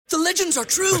The legends are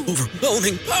true.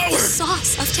 Overwhelming power!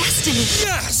 Sauce of destiny.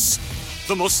 Yes!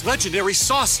 The most legendary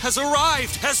sauce has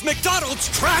arrived as McDonald's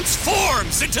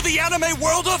transforms into the anime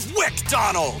world of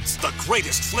WickDonald's. The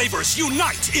greatest flavors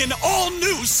unite in all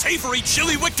new savory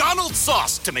chili McDonald's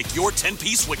sauce to make your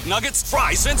 10-piece Wick Nuggets,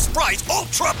 fries, and Sprite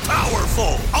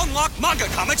ultra-powerful. Unlock manga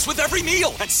comics with every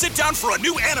meal and sit down for a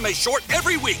new anime short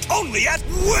every week only at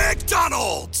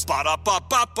WickDonald's.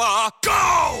 Ba-da-ba-ba-ba,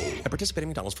 go! At participating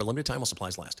McDonald's for a limited time while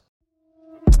supplies last.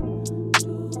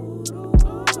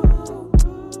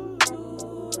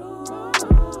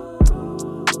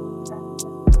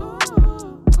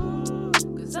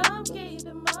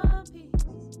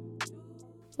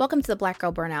 Welcome to the Black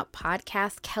Girl Burnout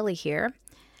Podcast. Kelly here.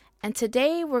 And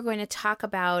today we're going to talk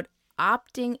about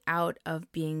opting out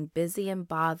of being busy and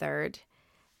bothered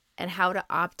and how to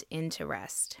opt into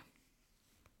rest.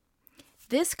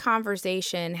 This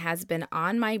conversation has been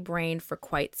on my brain for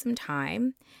quite some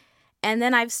time. And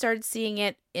then I've started seeing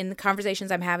it in the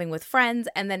conversations I'm having with friends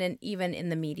and then even in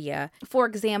the media. For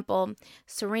example,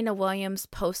 Serena Williams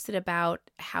posted about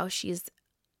how she's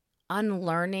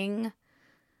unlearning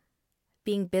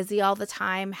being busy all the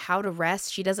time, how to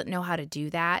rest. She doesn't know how to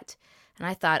do that. And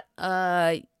I thought,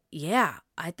 yeah,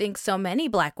 I think so many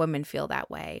Black women feel that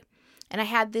way. And I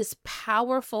had this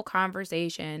powerful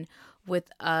conversation with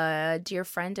a dear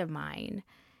friend of mine.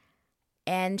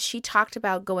 And she talked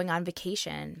about going on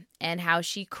vacation and how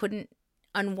she couldn't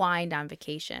unwind on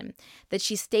vacation, that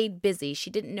she stayed busy. She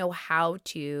didn't know how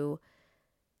to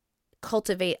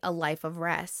cultivate a life of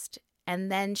rest.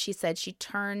 And then she said she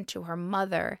turned to her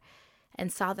mother and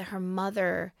saw that her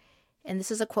mother, and this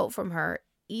is a quote from her,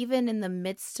 even in the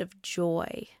midst of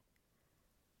joy,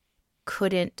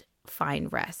 couldn't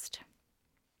find rest.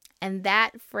 And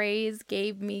that phrase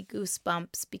gave me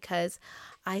goosebumps because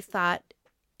I thought,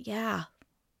 yeah,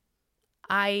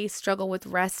 I struggle with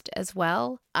rest as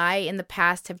well. I, in the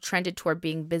past, have trended toward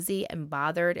being busy and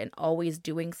bothered and always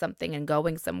doing something and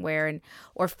going somewhere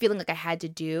or feeling like I had to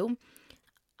do.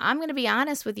 I'm going to be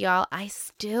honest with y'all, I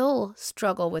still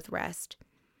struggle with rest.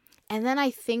 And then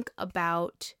I think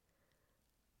about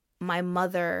my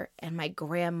mother and my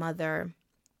grandmother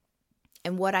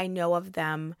and what I know of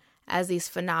them as these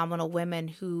phenomenal women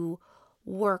who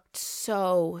worked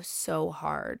so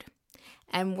hard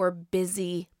and were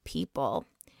busy people.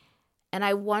 And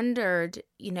I wondered,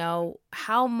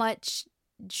 how much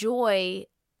joy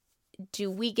do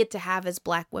we get to have as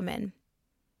Black women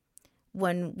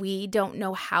when we don't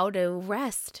know how to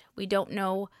rest? We don't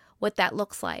know what that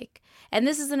looks like. And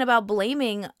this isn't about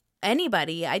blaming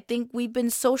anybody. I think we've been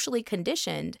socially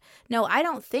conditioned. No, I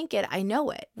don't think it. I know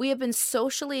it. We have been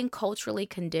socially and culturally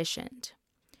conditioned,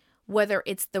 whether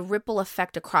it's the ripple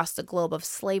effect across the globe of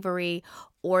slavery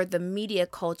or the media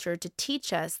culture, to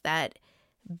teach us that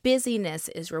busyness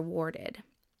is rewarded.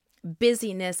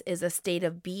 Busyness is a state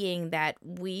of being that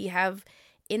we have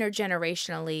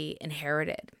intergenerationally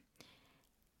inherited.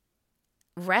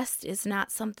 Rest is not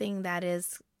something that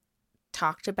is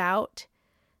talked about,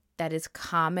 that is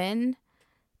common,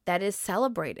 that is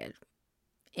celebrated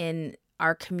in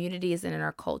our communities and in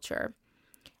our culture.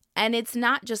 And it's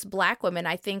not just Black women.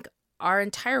 I think our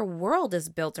entire world is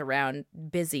built around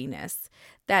busyness,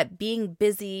 that being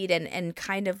busied and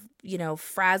kind of,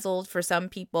 frazzled for some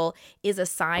people is a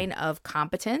sign of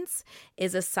competence,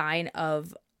 is a sign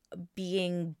of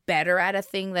being better at a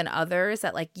thing than others,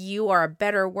 that like you are a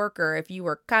better worker if you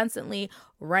are constantly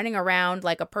running around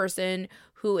like a person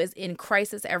who is in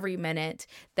crisis every minute,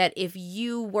 that if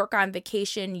you work on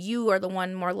vacation, you are the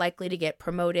one more likely to get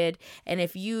promoted. And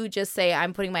if you just say,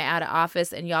 I'm putting my out of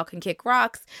office and y'all can kick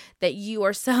rocks, that you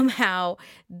are somehow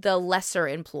the lesser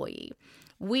employee.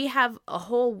 We have a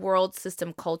whole world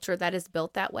system culture that is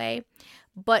built that way.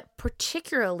 But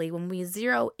particularly when we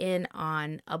zero in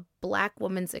on a Black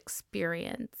woman's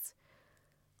experience,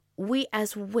 we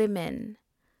as women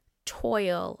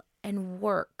toil and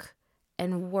work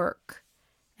and work.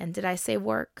 And did I say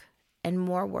work? And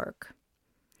more work.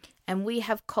 And we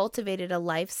have cultivated a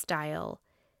lifestyle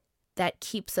that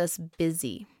keeps us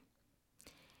busy.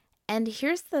 And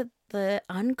here's the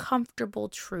uncomfortable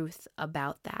truth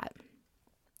about that.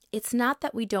 It's not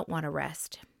that we don't want to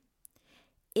rest.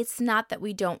 It's not that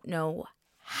we don't know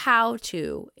how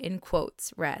to, in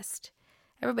quotes, rest.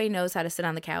 Everybody knows how to sit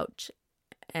on the couch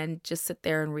and just sit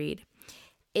there and read.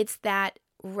 It's that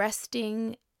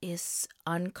resting is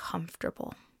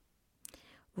uncomfortable.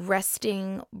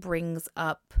 Resting brings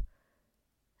up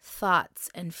thoughts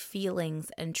and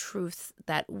feelings and truths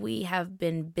that we have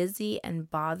been busy and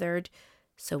bothered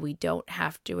so we don't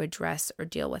have to address or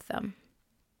deal with them.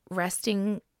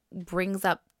 Resting brings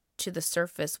up to the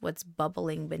surface what's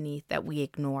bubbling beneath that we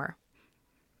ignore.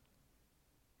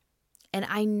 And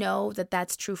I know that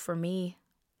that's true for me.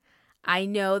 I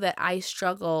know that I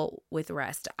struggle with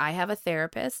rest. I have a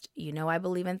therapist. You know, I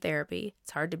believe in therapy.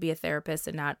 It's hard to be a therapist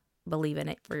and not believe in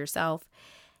it for yourself.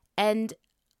 And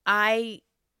I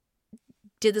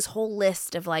did this whole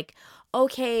list of like,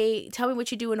 okay, tell me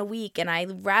what you do in a week. And I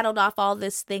rattled off all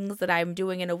these things that I'm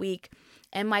doing in a week.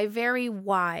 And my very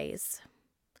wise,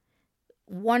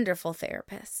 wonderful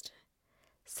therapist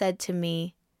said to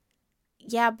me,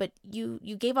 yeah, but you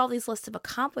gave all these lists of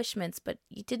accomplishments, but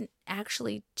you didn't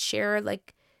actually share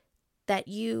like that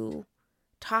you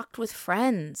talked with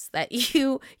friends, that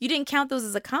you didn't count those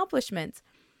as accomplishments.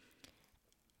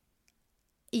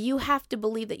 You have to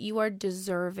believe that you are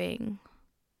deserving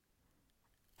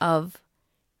of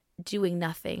doing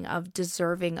nothing, of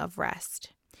deserving of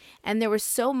rest. And there was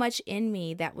so much in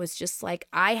me that was just like,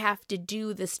 I have to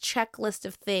do this checklist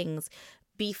of things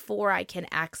before I can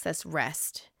access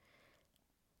rest.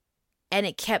 And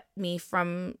it kept me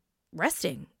from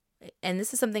resting. And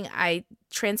this is something I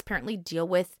transparently deal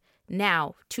with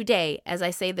now, today. As I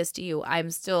say this to you, I'm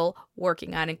still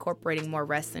working on incorporating more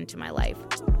rest into my life.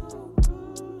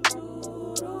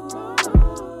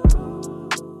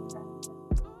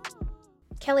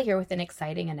 Kelly here with an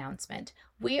exciting announcement.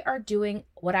 We are doing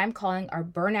what I'm calling our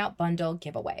Burnout Bundle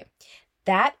giveaway.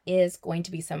 That is going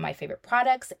to be some of my favorite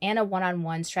products and a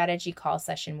one-on-one strategy call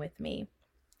session with me.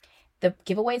 The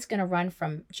giveaway is going to run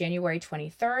from January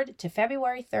 23rd to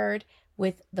February 3rd,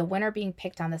 with the winner being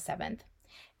picked on the 7th.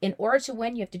 In order to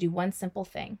win, you have to do one simple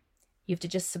thing. You have to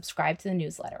just subscribe to the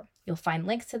newsletter. You'll find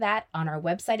links to that on our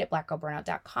website at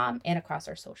blackgirlburnout.com and across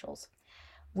our socials.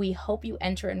 We hope you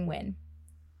enter and win.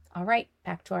 All right,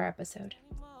 back to our episode.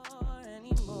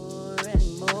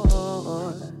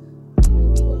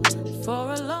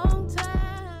 For a long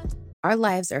time. Our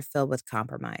lives are filled with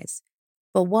compromise.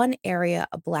 But one area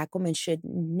a Black woman should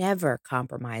never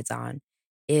compromise on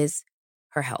is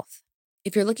her health.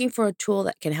 If you're looking for a tool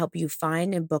that can help you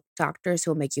find and book doctors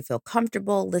who will make you feel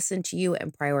comfortable, listen to you,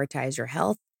 and prioritize your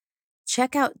health,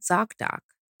 check out ZocDoc.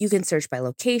 You can search by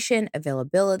location,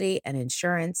 availability, and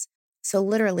insurance. So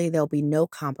literally, there'll be no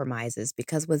compromises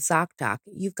because with ZocDoc,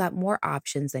 you've got more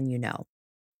options than you know.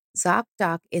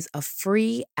 ZocDoc is a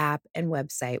free app and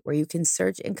website where you can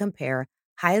search and compare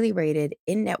highly rated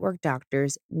in-network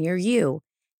doctors near you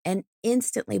and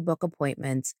instantly book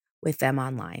appointments with them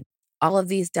online. All of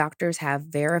these doctors have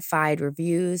verified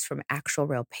reviews from actual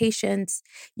real patients.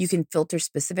 You can filter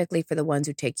specifically for the ones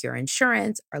who take your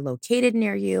insurance, are located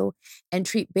near you, and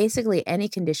treat basically any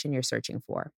condition you're searching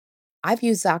for. I've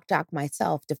used ZocDoc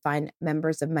myself to find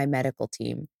members of my medical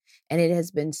team, and it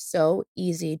has been so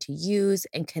easy to use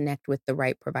and connect with the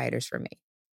right providers for me.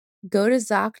 Go to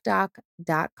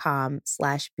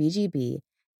ZocDoc.com/BGB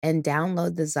and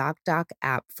download the ZocDoc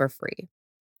app for free.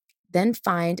 Then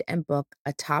find and book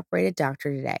a top-rated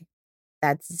doctor today.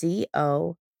 That's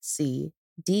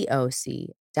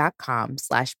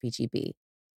ZocDoc.com/BGB.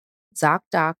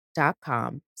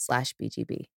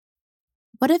 ZocDoc.com/BGB.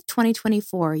 What if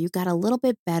 2024 you got a little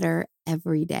bit better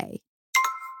every day?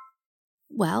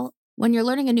 Well, when you're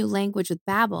learning a new language with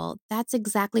Babbel, that's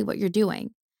exactly what you're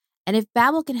doing. And if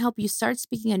Babbel can help you start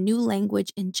speaking a new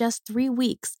language in just 3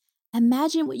 weeks,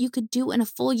 imagine what you could do in a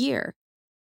full year.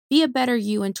 Be a better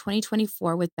you in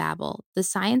 2024 with Babbel, the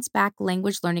science-backed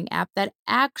language learning app that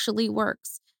actually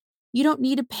works. You don't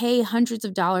need to pay hundreds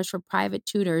of dollars for private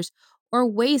tutors or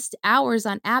waste hours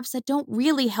on apps that don't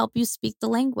really help you speak the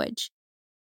language.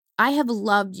 I have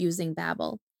loved using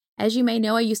Babbel. As you may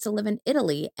know, I used to live in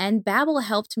Italy, and Babbel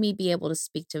helped me be able to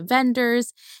speak to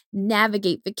vendors,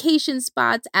 navigate vacation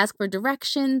spots, ask for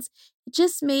directions. It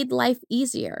just made life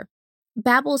easier.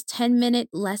 Babbel's 10-minute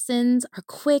lessons are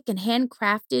quick and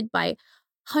handcrafted by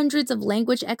hundreds of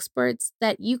language experts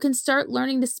that you can start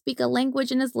learning to speak a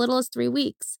language in as little as 3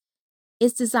 weeks.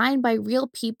 It's designed by real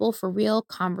people for real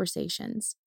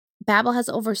conversations. Babbel has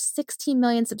over 16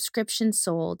 million subscriptions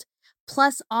sold.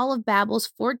 Plus, all of Babbel's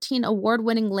 14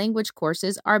 award-winning language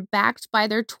courses are backed by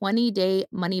their 20-day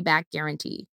money-back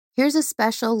guarantee. Here's a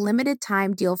special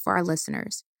limited-time deal for our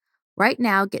listeners. Right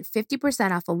now, get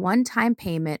 50% off a one-time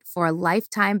payment for a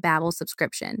lifetime Babbel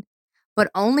subscription, but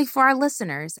only for our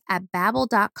listeners at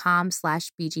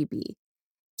babbel.com/BGB.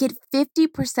 Get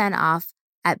 50% off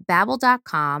at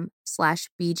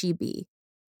babbel.com/BGB,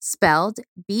 spelled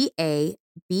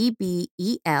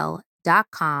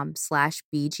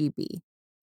BABBEL.com/BGB.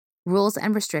 Rules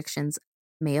and restrictions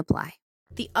may apply.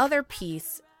 The other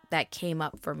piece that came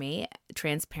up for me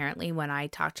transparently when I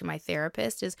talked to my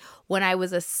therapist is when I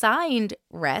was assigned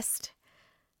rest,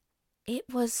 it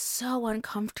was so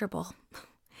uncomfortable.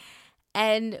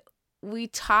 And we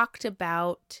talked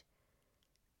about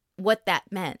what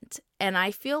that meant. And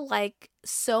I feel like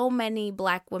so many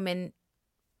Black women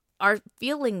are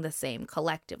feeling the same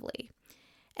collectively.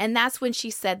 And that's when she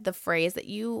said the phrase that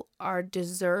you are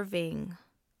deserving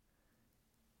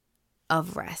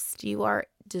of rest. You are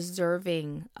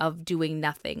deserving of doing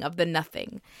nothing, of the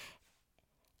nothing.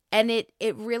 And it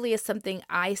really is something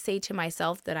I say to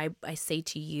myself that I say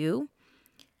to you,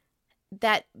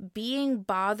 that being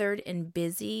bothered and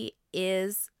busy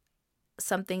is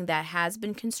something that has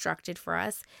been constructed for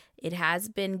us. It has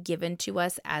been given to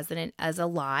us as a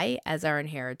lie, as our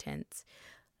inheritance.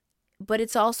 But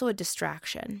it's also a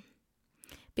distraction,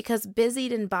 because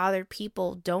busied and bothered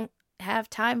people don't have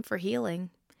time for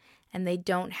healing, and they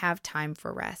don't have time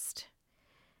for rest.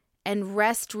 And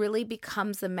rest really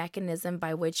becomes the mechanism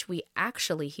by which we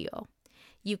actually heal.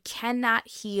 You cannot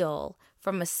heal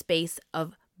from a space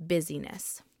of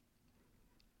busyness.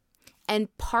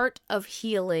 And part of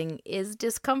healing is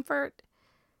discomfort,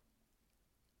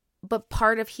 but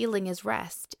part of healing is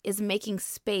rest, is making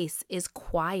space, is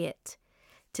quiet,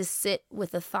 to sit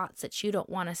with the thoughts that you don't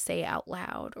want to say out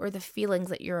loud, or the feelings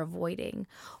that you're avoiding,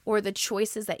 or the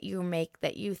choices that you make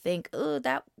that you think, oh,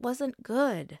 that wasn't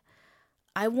good.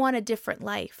 I want a different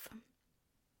life.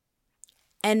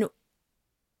 And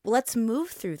let's move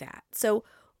through that. So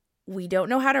we don't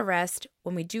know how to rest.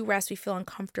 When we do rest, we feel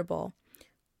uncomfortable.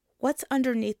 What's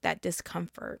underneath that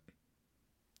discomfort?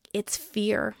 It's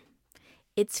fear.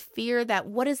 It's fear that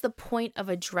what is the point of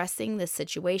addressing this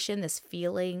situation, this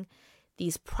feeling,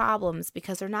 these problems,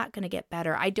 because they're not going to get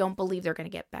better. I don't believe they're going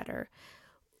to get better.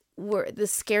 The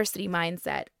scarcity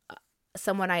mindset.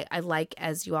 Someone I like,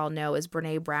 as you all know, is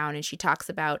Brene Brown, and she talks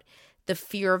about the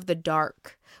fear of the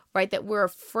dark, right? That we're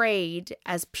afraid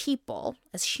as people,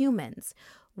 as humans.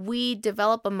 We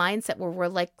develop a mindset where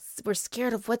we're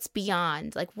scared of what's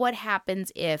beyond. Like, what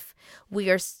happens if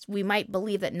we might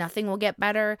believe that nothing will get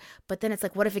better, but then it's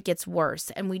like, what if it gets worse?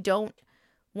 And we don't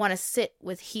want to sit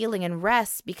with healing and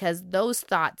rest because those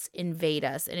thoughts invade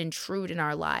us and intrude in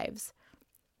our lives.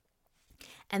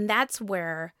 And that's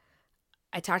where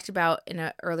I talked about in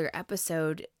an earlier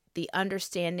episode, the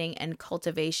understanding and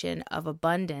cultivation of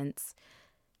abundance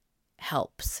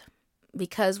helps.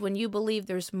 Because when you believe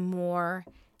there's more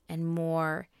and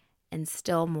more and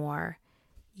still more,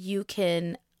 you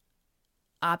can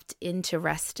opt into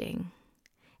resting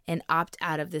and opt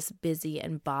out of this busy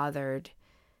and bothered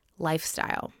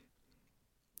lifestyle.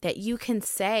 That you can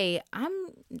say, I'm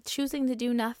choosing to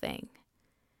do nothing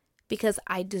because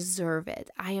I deserve it.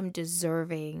 I am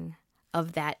deserving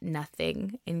of that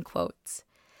nothing, in quotes.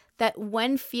 That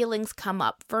when feelings come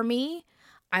up for me,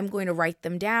 I'm going to write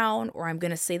them down, or I'm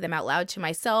going to say them out loud to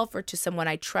myself or to someone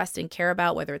I trust and care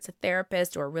about, whether it's a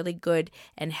therapist or a really good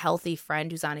and healthy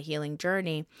friend who's on a healing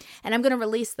journey. And I'm going to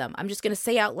release them. I'm just going to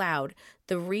say out loud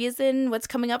the reason what's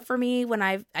coming up for me when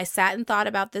I sat and thought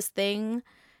about this thing,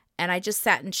 and I just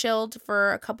sat and chilled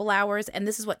for a couple hours, and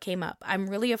this is what came up. I'm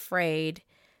really afraid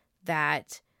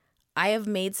that I have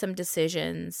made some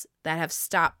decisions that's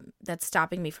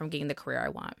stopping me from getting the career I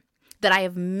want. That I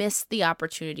have missed the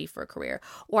opportunity for a career.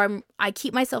 Or I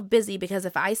keep myself busy because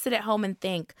if I sit at home and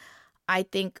I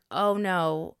think, oh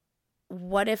no,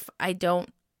 what if I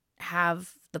don't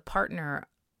have the partner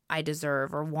I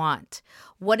deserve or want?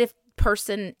 What if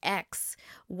person X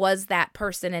was that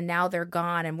person and now they're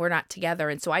gone and we're not together,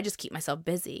 and so I just keep myself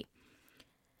busy?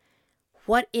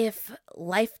 What if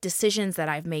life decisions that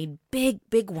I've made,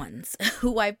 big ones,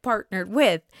 who I've partnered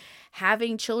with,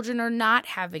 having children or not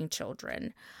having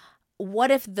children,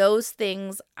 what if those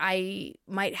things I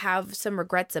might have some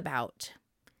regrets about?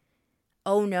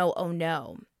 Oh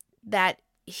no. That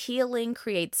healing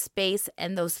creates space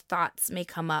and those thoughts may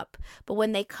come up. But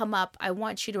when they come up, I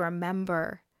want you to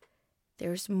remember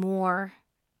there's more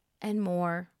and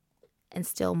more and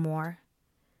still more.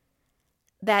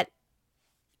 That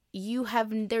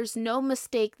there's no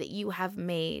mistake that you have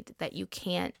made that you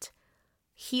can't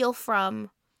heal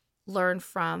from, learn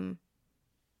from,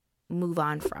 move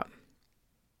on from.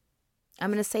 I'm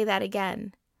going to say that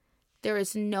again. There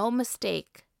is no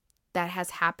mistake that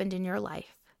has happened in your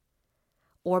life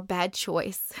or bad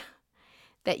choice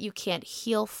that you can't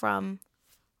heal from,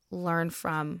 learn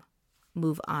from,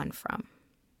 move on from.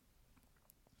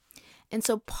 And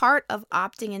so part of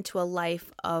opting into a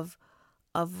life of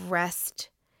rest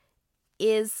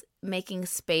is making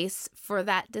space for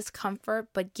that discomfort,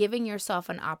 but giving yourself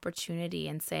an opportunity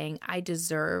and saying, I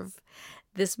deserve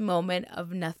this moment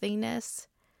of nothingness.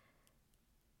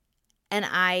 And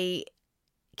I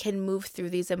can move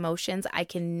through these emotions. I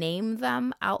can name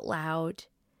them out loud.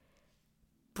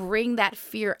 bring that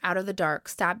fear out of the dark.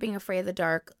 Stop being afraid of the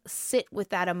dark. Sit with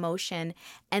that emotion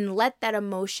and let that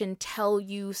emotion tell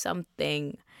you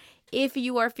something. If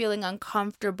you are feeling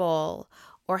uncomfortable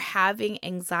or having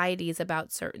anxieties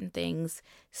about certain things,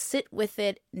 sit with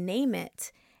it, name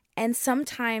it. And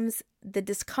sometimes the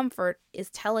discomfort is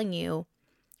telling you,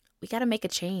 we got to make a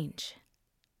change.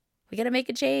 We got to make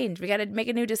a change. We got to make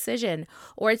a new decision.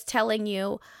 Or it's telling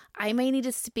you, I may need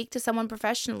to speak to someone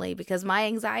professionally because my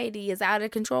anxiety is out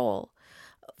of control.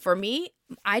 For me,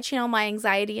 I channel my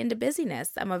anxiety into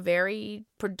busyness. I'm a very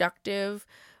productive,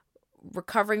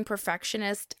 recovering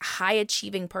perfectionist,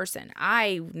 high-achieving person.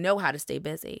 I know how to stay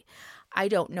busy. I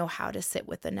don't know how to sit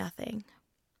with the nothing.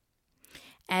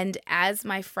 And as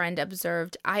my friend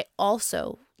observed, I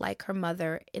also, like her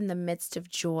mother, in the midst of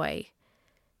joy,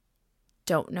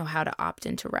 don't know how to opt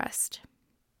into rest.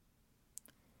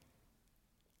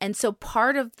 And so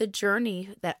part of the journey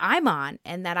that I'm on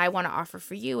and that I want to offer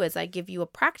for you as I give you a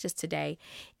practice today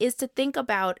is to think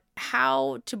about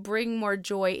how to bring more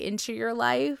joy into your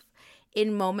life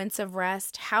in moments of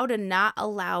rest, how to not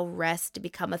allow rest to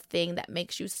become a thing that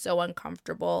makes you so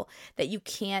uncomfortable that you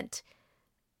can't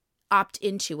opt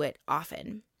into it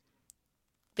often.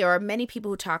 There are many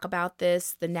people who talk about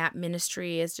this. The NAP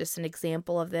ministry is just an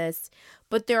example of this.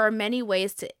 But there are many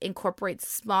ways to incorporate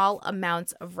small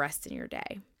amounts of rest in your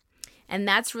day. And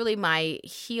that's really my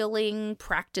healing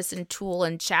practice and tool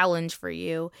and challenge for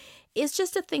you, is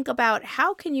just to think about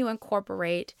how can you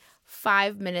incorporate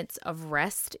 5 minutes of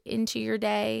rest into your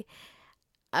day.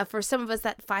 For some of us,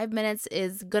 that 5 minutes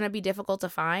is going to be difficult to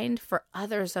find. For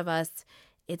others of us,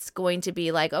 it's going to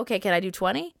be like, okay, can I do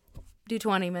 20? Do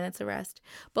 20 minutes of rest.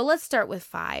 But let's start with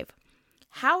 5.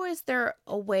 How is there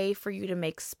a way for you to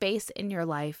make space in your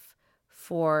life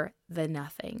for the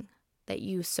nothing that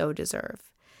you so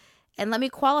deserve? And let me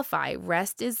qualify,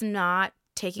 rest is not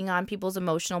taking on people's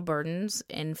emotional burdens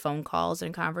in phone calls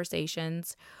and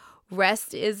conversations.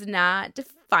 Rest is not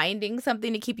finding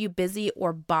something to keep you busy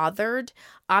or bothered,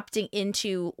 opting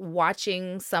into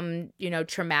watching some,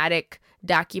 traumatic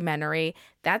documentary.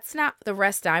 That's not the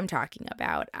rest I'm talking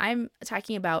about. I'm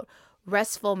talking about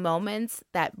restful moments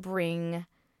that bring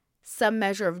some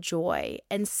measure of joy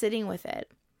and sitting with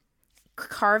it,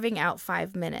 carving out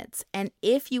 5 minutes. And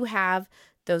if you have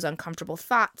those uncomfortable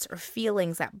thoughts or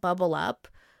feelings that bubble up,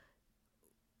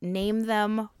 name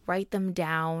them, write them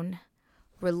down,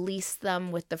 release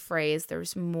them with the phrase,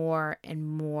 there's more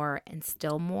and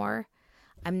still more.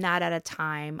 I'm not out of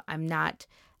time. I'm not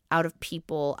out of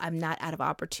people. I'm not out of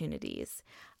opportunities.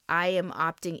 I am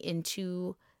opting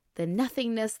into the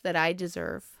nothingness that I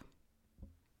deserve.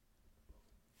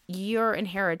 Your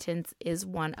inheritance is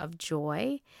one of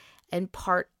joy, and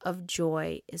part of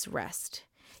joy is rest.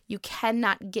 You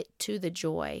cannot get to the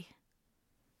joy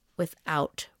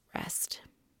without rest.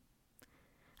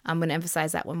 I'm going to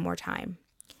emphasize that one more time.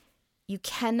 You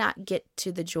cannot get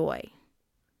to the joy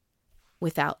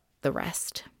without the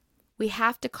rest. We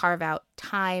have to carve out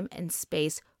time and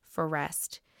space for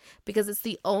rest because it's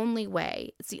the only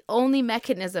way, it's the only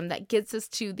mechanism that gets us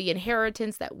to the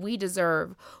inheritance that we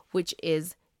deserve, which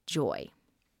is joy.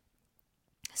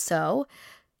 So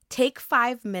take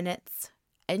 5 minutes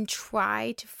and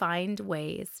try to find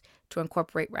ways to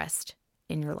incorporate rest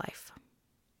in your life.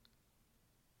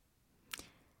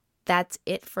 That's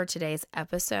it for today's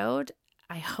episode.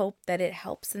 I hope that it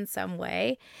helps in some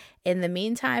way. In the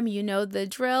meantime, you know the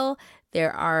drill.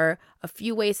 There are a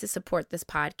few ways to support this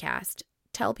podcast.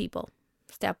 Tell people.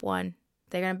 Step 1,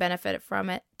 they're going to benefit from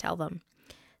it. Tell them.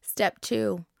 Step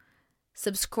 2,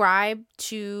 subscribe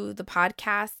to the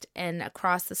podcast and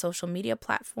across the social media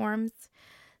platforms.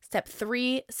 Step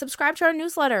 3, subscribe to our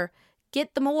newsletter.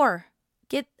 Get the more.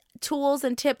 Get tools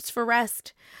and tips for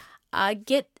rest.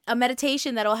 Get a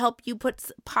meditation that'll help you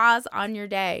put pause on your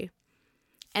day.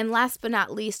 And last but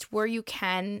not least, where you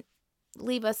can,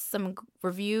 leave us some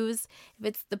reviews. If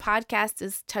it's the podcast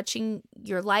is touching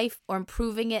your life or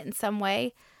improving it in some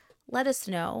way, let us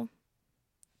know.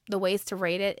 The ways to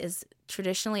rate it is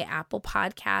traditionally Apple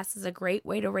Podcasts is a great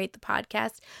way to rate the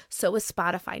podcast. So is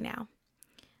Spotify now.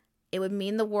 It would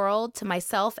mean the world to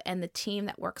myself and the team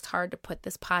that works hard to put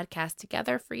this podcast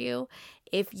together for you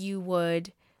if you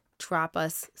would drop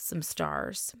us some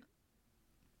stars.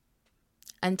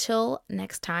 Until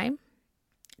next time,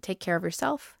 take care of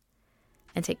yourself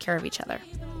and take care of each other.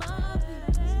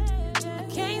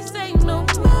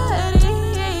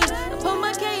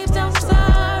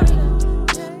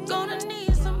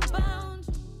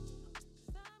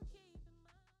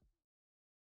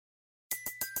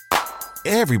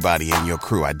 Everybody in your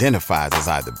crew identifies as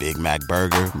either Big Mac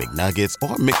Burger, McNuggets,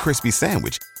 or McCrispy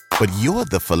Sandwich. But you're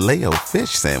the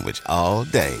Filet-O-Fish Sandwich all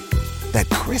day. That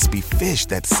crispy fish,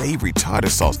 that savory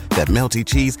tartar sauce, that melty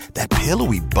cheese, that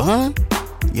pillowy bun.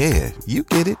 Yeah, you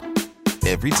get it.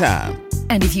 Every time.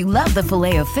 And if you love the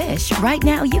Filet-O-Fish, right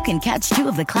now you can catch 2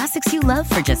 of the classics you love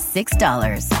for just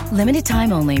 $6. Limited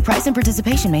time only. Price and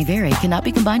participation may vary. Cannot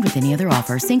be combined with any other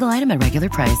offer. Single item at regular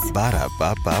price.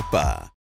 Ba-da-ba-ba-ba.